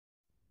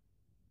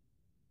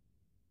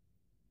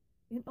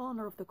in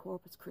honor of the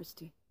Corpus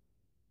Christi,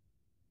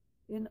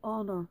 in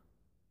honor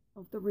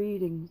of the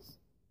readings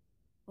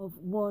of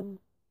one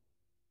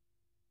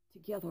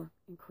together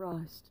in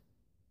Christ.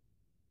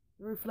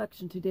 The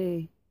reflection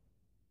today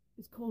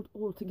is called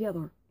All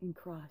Together in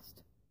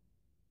Christ.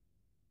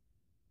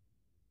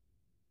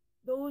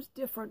 Those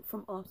different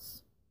from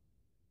us,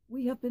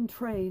 we have been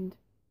trained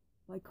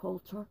by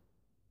culture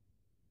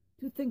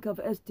to think of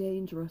as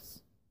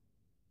dangerous,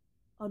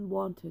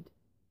 unwanted,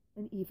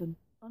 and even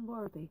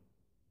unworthy.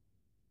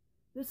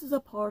 This is a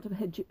part of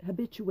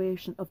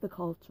habituation of the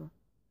culture,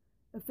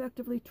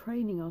 effectively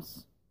training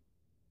us,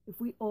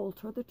 if we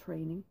alter the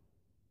training,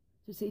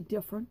 to say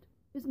different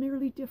is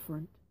merely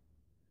different.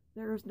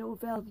 There is no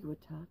value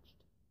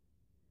attached.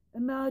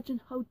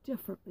 Imagine how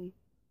differently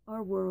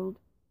our world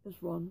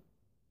is run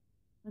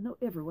and how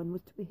everyone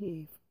was to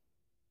behave.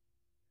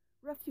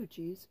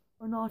 Refugees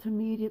are not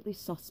immediately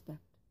suspect,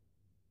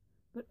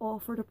 but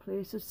offered a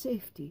place of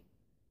safety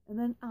and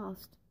then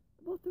asked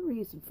about the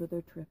reason for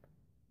their trip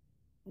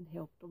and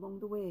helped along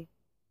the way.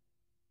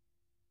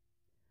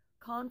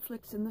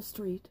 Conflicts in the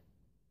street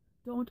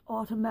don't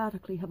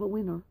automatically have a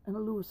winner and a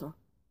loser.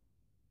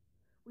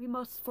 We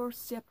must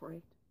first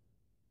separate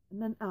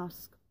and then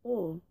ask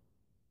all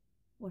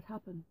what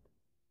happened.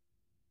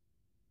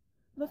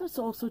 Let us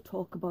also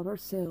talk about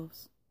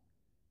ourselves,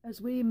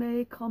 as we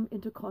may come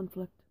into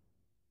conflict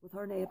with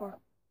our neighbour,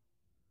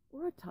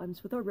 or at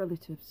times with our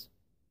relatives,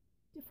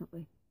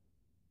 differently.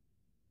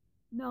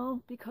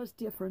 Now, because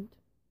different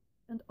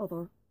and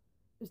other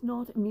is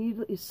not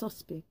immediately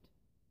suspect,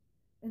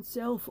 and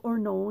self or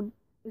known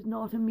is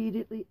not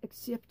immediately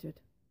accepted,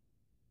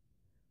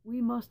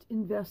 we must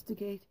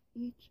investigate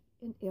each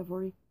and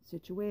every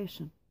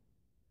situation,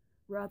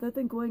 rather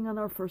than going on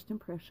our first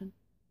impression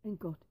and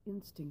gut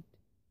instinct.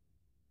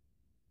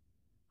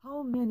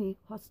 How many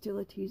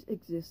hostilities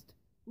exist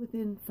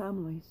within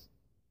families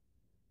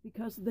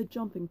because of the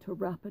jumping to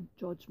rapid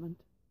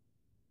judgment,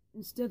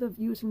 instead of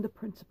using the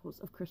principles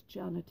of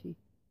Christianity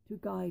to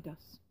guide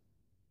us.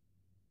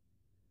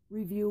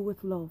 Review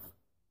with love.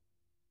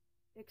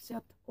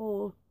 Accept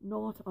all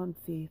not on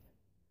faith,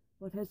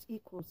 but as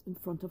equals in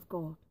front of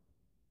God,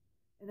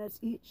 and as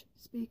each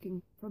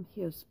speaking from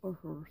his or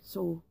her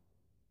soul.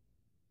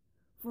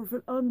 For if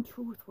an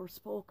untruth were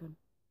spoken,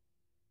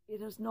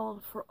 it is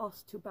not for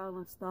us to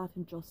balance that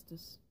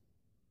injustice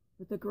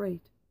with the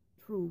great,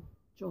 true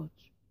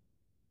Judge.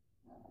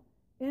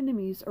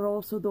 Enemies are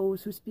also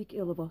those who speak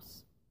ill of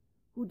us,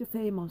 who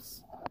defame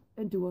us,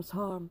 and do us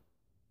harm.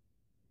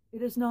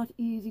 It is not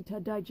easy to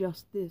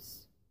digest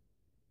this,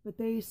 but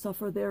they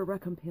suffer their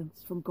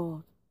recompense from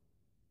God,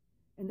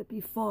 and it be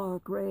far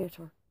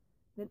greater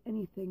than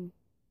anything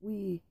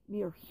we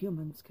mere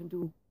humans can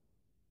do.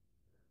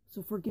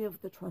 So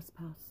forgive the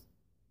trespass,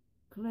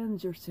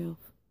 cleanse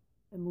yourself,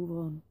 and move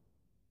on.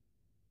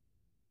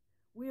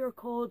 We are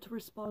called to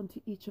respond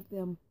to each of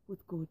them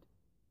with good,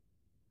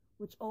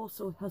 which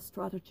also has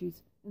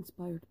strategies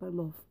inspired by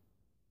love.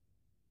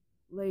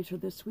 Later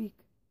this week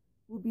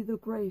will be the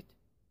great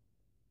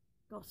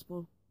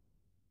gospel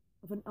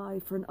of an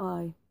eye for an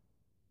eye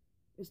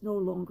is no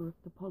longer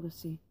the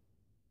policy,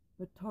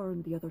 but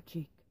turn the other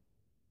cheek.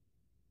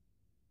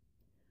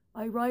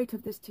 I write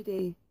of this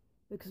today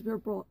because we are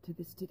brought to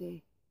this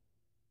today.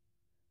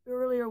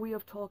 Earlier we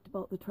have talked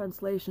about the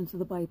translations of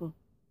the Bible,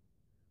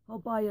 how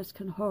bias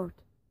can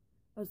hurt,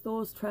 as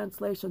those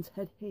translations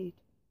had hate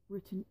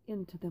written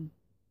into them,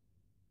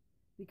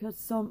 because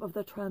some of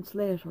the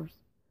translators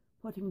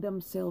putting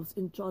themselves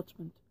in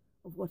judgment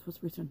of what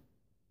was written.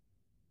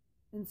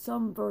 In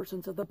some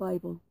versions of the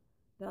Bible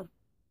that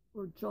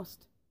were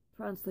just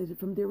translated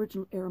from the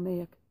original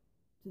Aramaic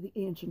to the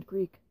ancient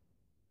Greek,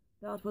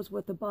 that was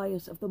what the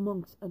bias of the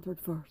monks entered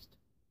first,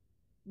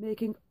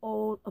 making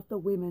all of the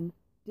women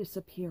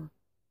disappear,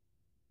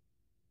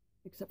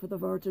 except for the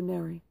Virgin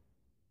Mary,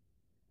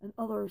 and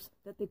others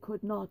that they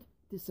could not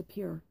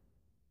disappear,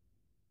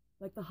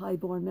 like the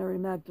highborn Mary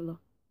Magdalene.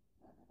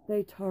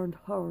 They turned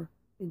her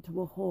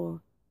into a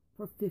whore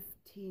for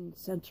 15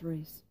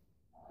 centuries.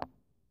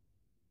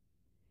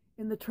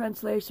 In the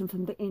translation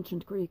from the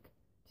ancient Greek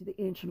to the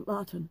ancient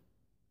Latin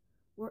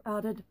were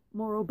added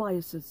moral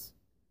biases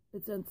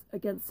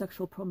against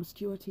sexual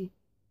promiscuity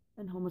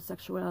and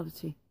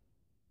homosexuality.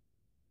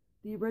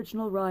 The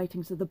original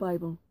writings of the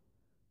Bible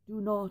do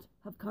not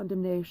have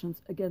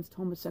condemnations against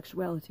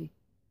homosexuality,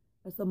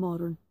 as the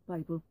modern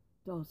Bible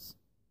does.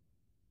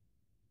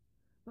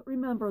 But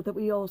remember that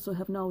we also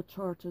have now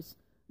churches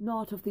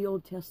not of the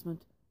Old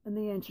Testament and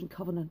the Ancient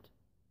Covenant,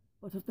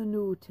 but of the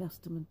New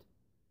Testament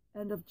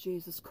and of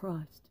Jesus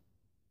Christ,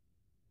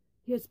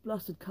 his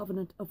blessed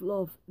covenant of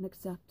love and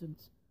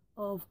acceptance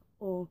of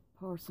all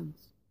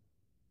persons.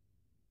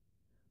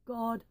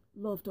 God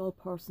loved all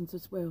persons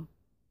as well,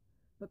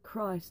 but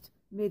Christ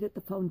made it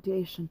the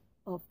foundation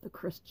of the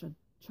Christian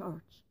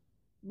church,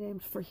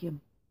 named for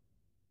him.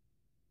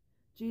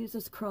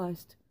 Jesus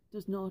Christ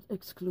does not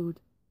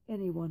exclude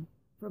anyone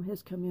from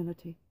his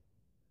community,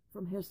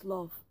 from his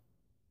love,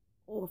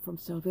 or from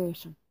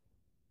salvation.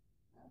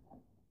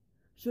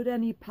 Should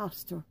any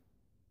pastor,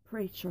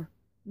 preacher,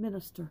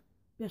 minister,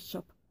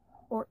 bishop,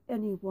 or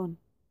anyone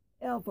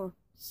ever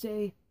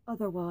say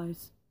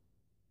otherwise.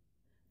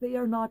 They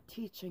are not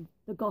teaching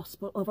the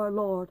gospel of our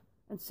Lord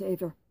and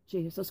Saviour,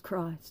 Jesus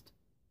Christ.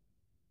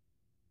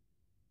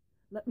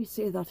 Let me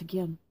say that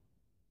again.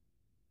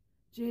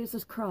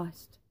 Jesus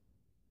Christ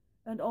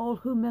and all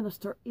who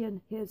minister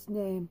in his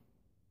name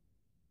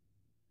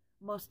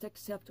must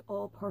accept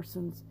all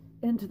persons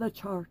into the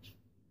church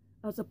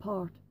as a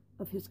part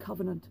of his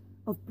covenant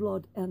of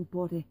blood and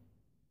body.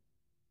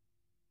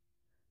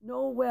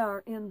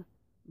 Nowhere in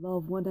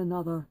love one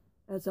another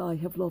as I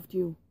have loved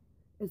you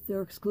is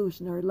there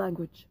exclusionary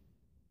language.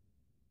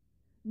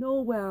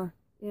 Nowhere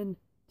in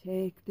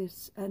take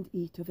this and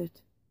eat of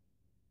it.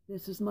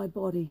 This is my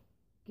body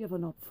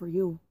given up for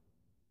you.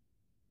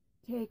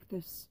 Take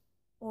this,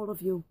 all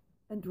of you,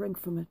 and drink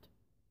from it.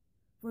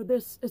 For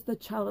this is the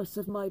chalice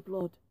of my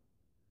blood,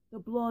 the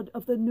blood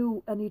of the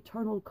new and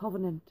eternal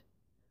covenant,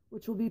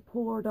 which will be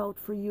poured out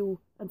for you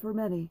and for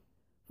many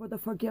for the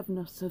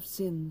forgiveness of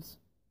sins.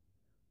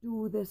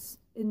 Do this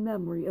in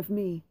memory of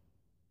me.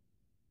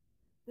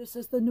 This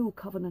is the new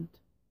covenant,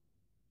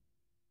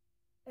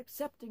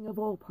 accepting of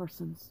all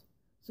persons,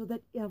 so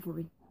that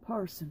every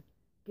person,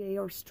 gay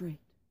or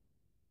straight,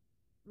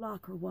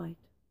 black or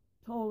white,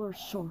 tall or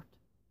short,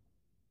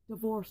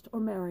 divorced or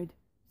married,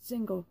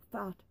 single,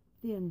 fat,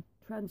 thin,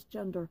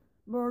 transgender,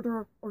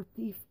 murderer or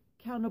thief,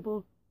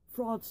 cannibal,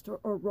 fraudster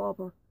or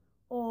robber,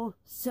 all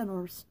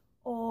sinners,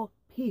 all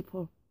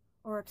people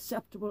are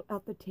acceptable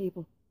at the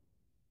table,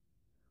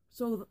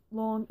 so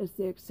long as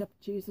they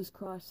accept Jesus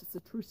Christ as the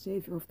true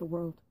Saviour of the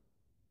world.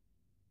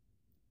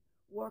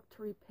 Work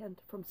to repent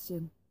from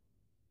sin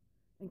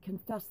and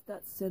confess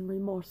that sin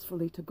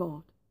remorsefully to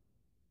God.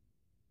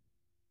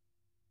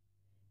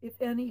 If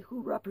any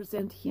who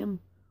represent him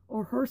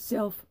or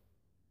herself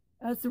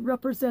as the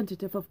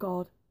representative of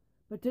God,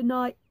 but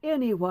deny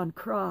anyone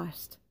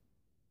Christ,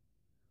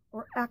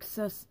 or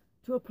access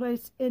to a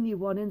place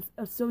anyone in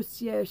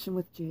association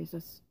with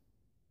Jesus,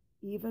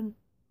 even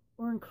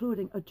or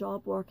including a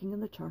job working in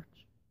the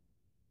church,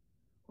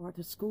 or at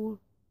a school,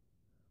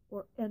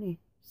 or any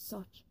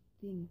such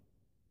thing,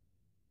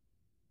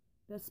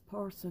 this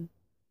person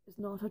is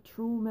not a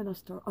true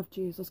minister of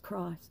Jesus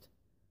Christ,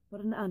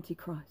 but an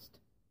antichrist,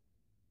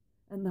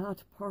 and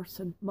that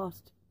person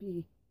must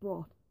be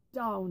brought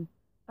down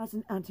as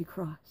an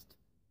antichrist.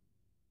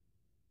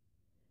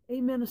 A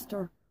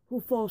minister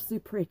who falsely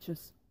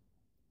preaches,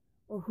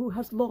 or who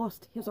has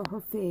lost his or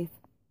her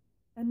faith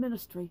and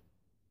ministry,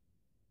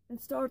 and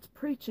starts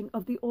preaching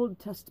of the Old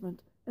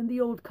Testament and the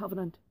Old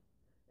Covenant,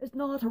 is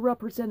not a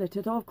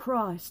representative of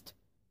Christ.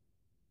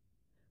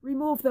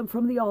 Remove them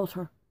from the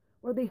altar,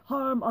 where they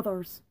harm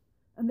others,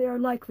 and they are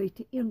likely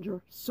to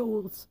injure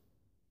souls.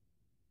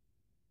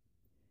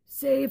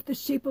 Save the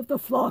sheep of the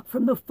flock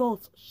from the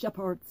false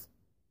shepherds.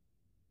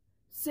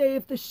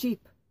 Save the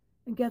sheep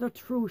and get a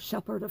true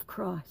shepherd of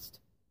Christ.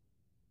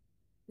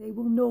 They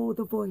will know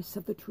the voice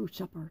of the true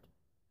shepherd,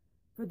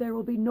 for there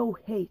will be no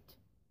hate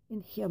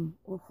in him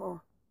or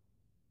her.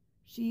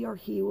 She or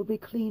he will be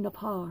clean of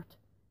heart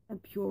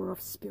and pure of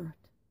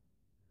spirit,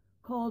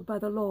 called by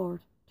the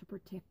Lord to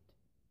protect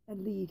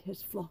and lead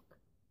his flock,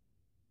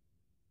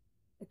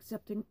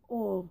 accepting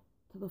all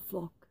to the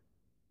flock,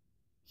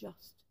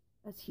 just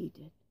as he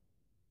did.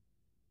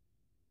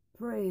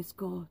 Praise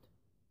God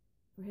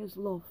for his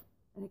love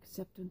and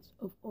acceptance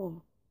of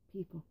all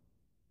people.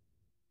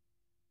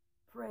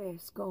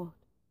 Praise God.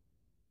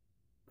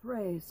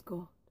 Praise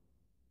God.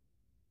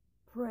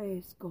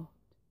 Praise God.